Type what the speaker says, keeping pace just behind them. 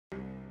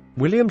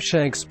William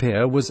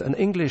Shakespeare was an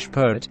English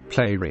poet,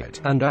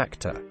 playwright, and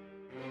actor.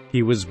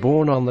 He was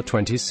born on the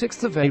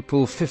 26th of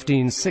April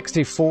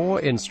 1564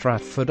 in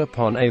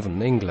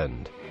Stratford-upon-Avon,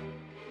 England.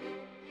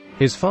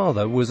 His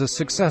father was a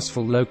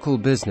successful local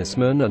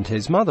businessman and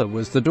his mother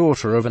was the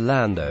daughter of a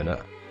landowner.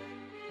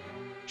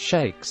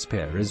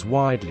 Shakespeare is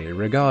widely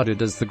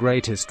regarded as the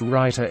greatest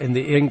writer in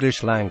the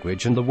English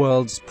language and the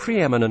world's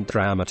preeminent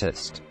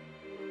dramatist.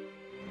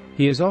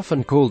 He is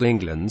often called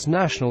England's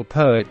national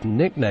poet and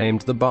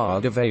nicknamed the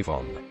Bard of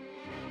Avon.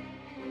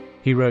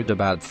 He wrote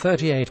about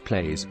 38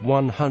 plays,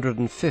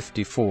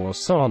 154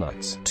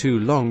 sonnets, 2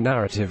 long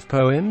narrative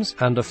poems,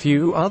 and a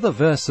few other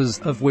verses,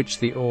 of which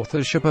the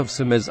authorship of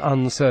some is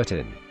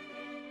uncertain.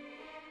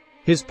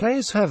 His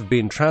plays have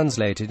been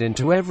translated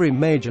into every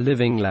major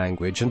living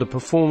language and are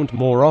performed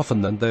more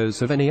often than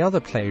those of any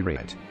other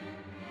playwright.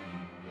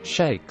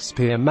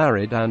 Shakespeare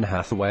married Anne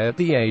Hathaway at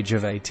the age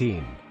of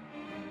 18.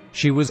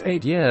 She was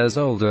 8 years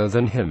older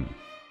than him.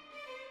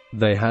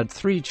 They had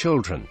 3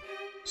 children,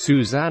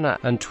 Susanna,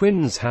 and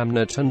twins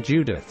Hamnet and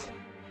Judith.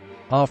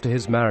 After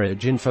his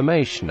marriage,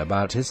 information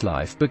about his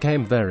life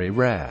became very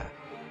rare,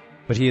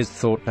 but he is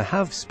thought to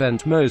have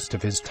spent most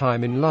of his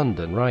time in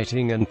London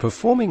writing and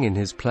performing in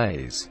his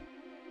plays.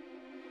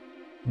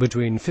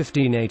 Between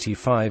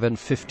 1585 and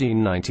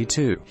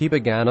 1592, he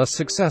began a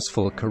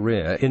successful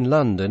career in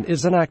London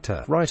as an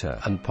actor, writer,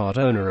 and part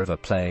owner of a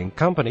playing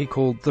company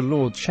called the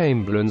Lord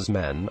Chamberlain's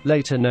Men,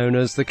 later known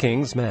as the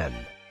King's Men.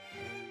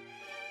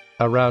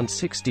 Around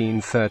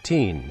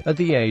 1613, at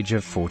the age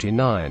of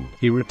 49,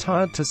 he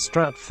retired to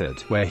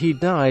Stratford, where he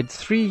died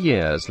 3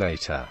 years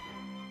later.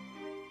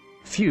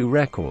 Few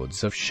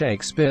records of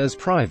Shakespeare's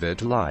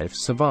private life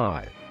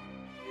survive.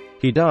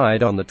 He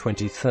died on the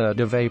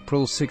 23rd of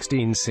April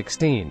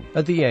 1616,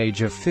 at the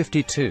age of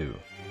 52.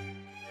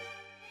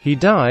 He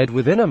died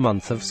within a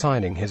month of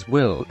signing his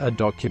will, a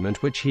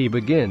document which he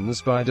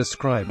begins by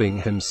describing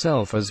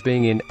himself as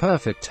being in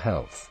perfect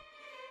health.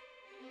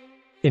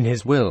 In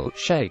his will,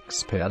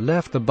 Shakespeare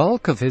left the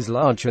bulk of his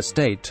large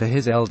estate to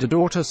his elder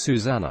daughter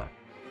Susanna.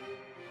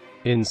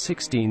 In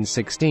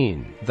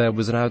 1616, there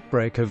was an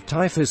outbreak of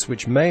typhus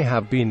which may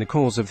have been the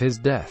cause of his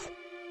death.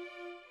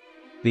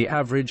 The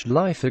average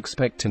life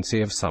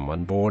expectancy of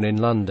someone born in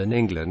London,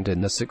 England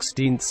in the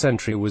 16th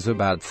century was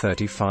about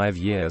 35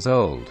 years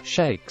old.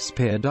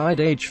 Shakespeare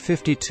died aged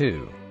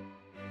 52.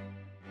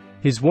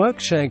 His work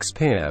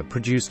Shakespeare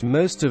produced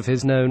most of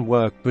his known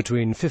work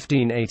between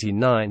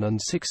 1589 and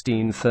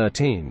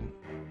 1613.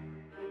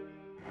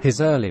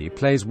 His early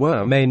plays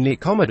were mainly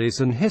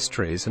comedies and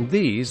histories, and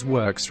these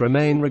works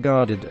remain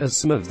regarded as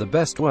some of the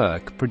best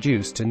work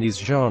produced in these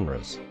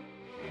genres.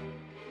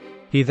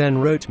 He then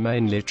wrote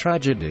mainly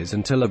tragedies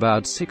until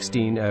about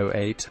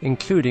 1608,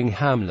 including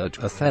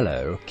Hamlet,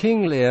 Othello,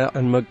 King Lear,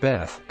 and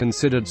Macbeth,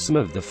 considered some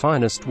of the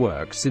finest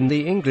works in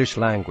the English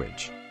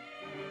language.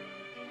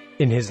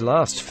 In his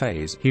last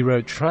phase, he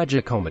wrote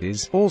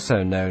tragicomedies,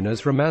 also known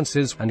as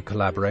romances, and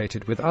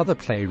collaborated with other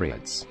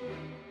playwrights.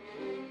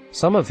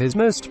 Some of his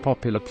most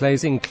popular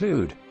plays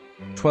include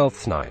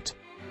Twelfth Night,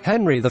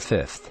 Henry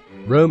V,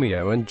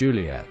 Romeo and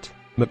Juliet,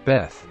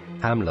 Macbeth,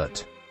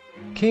 Hamlet,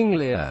 King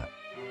Lear,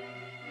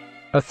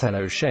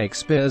 Othello.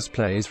 Shakespeare's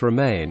plays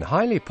remain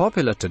highly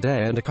popular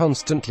today and are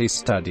constantly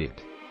studied,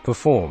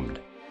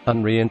 performed,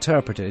 and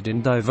reinterpreted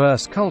in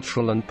diverse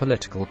cultural and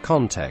political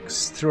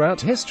contexts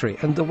throughout history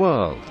and the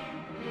world.